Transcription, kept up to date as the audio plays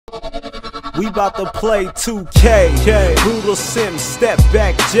We bout to play 2K. Brutalsim, step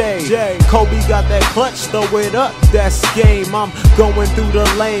back J. Kobe got that clutch, throw it up, that's game. I'm going through the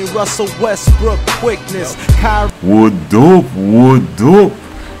lane, Russell Westbrook quickness. What up?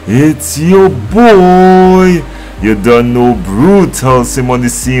 It's your boy. You don't know Brutalsim on the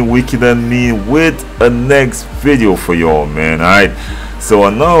scene, wicked and mean, with a next video for y'all, man. Alright, so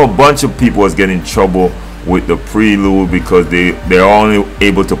I know a bunch of people was getting in trouble with the Prelude because they're only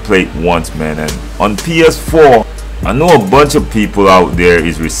able to play it once, man. And on PS4, I know a bunch of people out there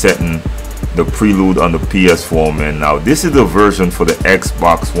is resetting the Prelude on the PS4, man. Now this is the version for the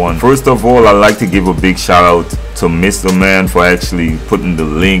Xbox One. First of all, I'd like to give a big shout out to Mr. Man for actually putting the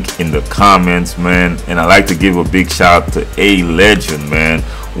link in the comments, man. And I'd like to give a big shout out to A Legend, man,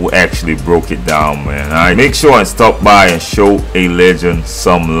 who actually broke it down, man. Alright, make sure and stop by and show A Legend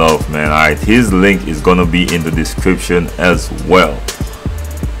some love, man. Alright, his link is gonna be in the description as well.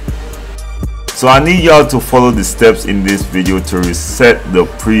 So I need y'all to follow the steps in this video to reset the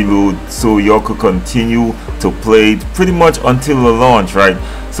Prelude so y'all could continue to play it pretty much until the launch, right?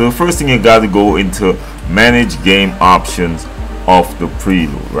 So the first thing, you got to go into manage game options of the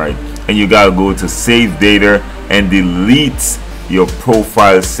Prelude, right? And you got to go to save data and delete your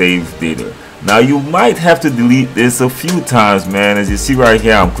profile save data. Now you might have to delete this a few times, man. As you see right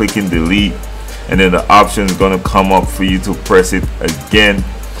here, I'm clicking delete, and then the option is going to come up for you to press it again.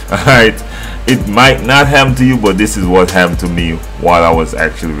 Alright, it might not happen to you, but this is what happened to me while I was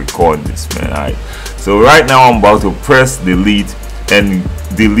actually recording this, man. Alright, so right now I'm about to press delete and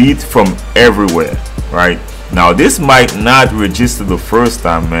delete from everywhere. Right now, this might not register the first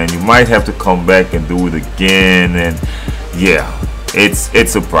time, man. You might have to come back and do it again, and yeah,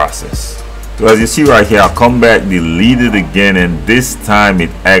 it's a process. So as you see right here, I'll come back, delete it again, and this time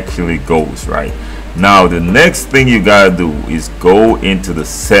it actually goes. Right now, the next thing you gotta do is go into the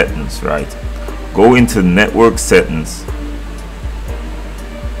settings, right? Go into network settings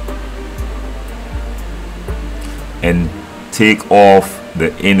and take off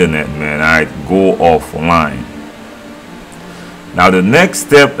the internet, man. Alright, go offline. Now the next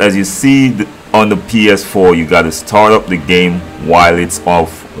step, as you see on the PS4, you got to start up the game while it's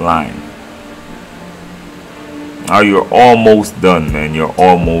offline. Now you're almost done, man. You're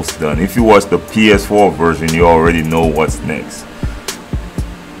almost done. If you watch the PS4 version, you already know what's next.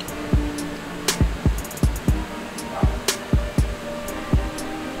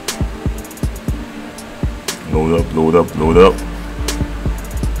 Load up.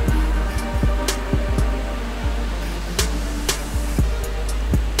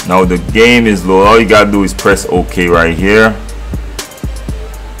 Now the game is low. All you gotta do is press OK right here.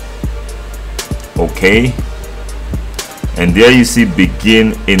 OK. And there you see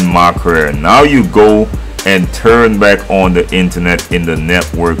begin in my career. Now you go and turn back on the internet in the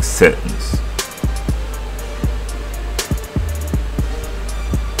network settings.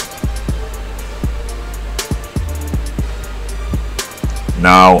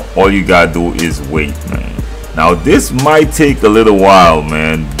 Now all you gotta do is wait, man. Now this might take a little while,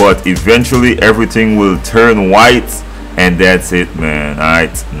 man, but eventually everything will turn white, and that's it, man.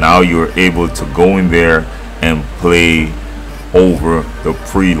 Alright, now you're able to go in there and play over the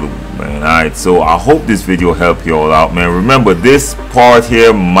Prelude, man. Alright, so I hope this video helped you all out, man. Remember, this part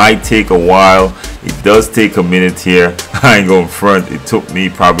here might take a while. It does take a minute here. I ain't going front. It took me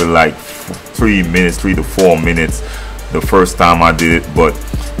probably like 3 to 4 minutes the first time I did it, but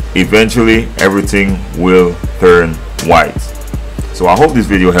eventually everything will turn white. So I hope this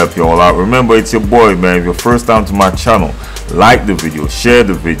video helped you all out. Remember, it's your boy, man. If you're first time to my channel, like the video, share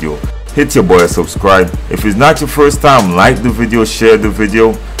the video, hit your boy subscribe. If it's not your first time, like the video, share the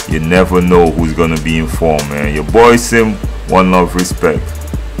video. You never know who's gonna be informed, man. Your boy Sim, one love, respect,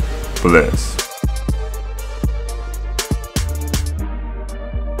 bless.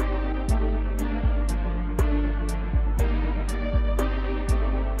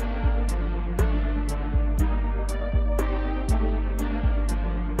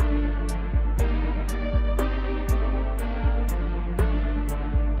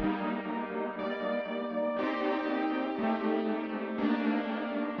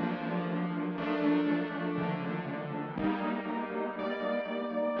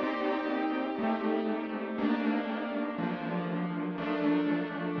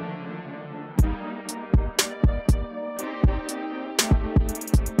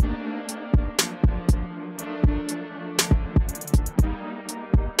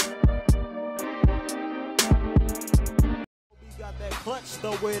 clutch,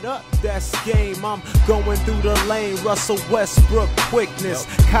 throw it up, that's game. I'm going through the lane, Russell Westbrook quickness.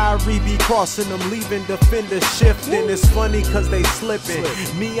 Kyrie be crossing them, leaving defenders shifting. It's funny cause they slipping.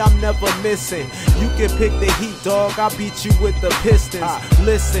 Me, I'm never missing. You can pick the Heat, dog, I beat you with the Pistons.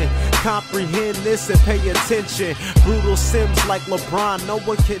 Listen, comprehend this and pay attention. Brutal Sims like LeBron, no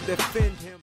one can defend him.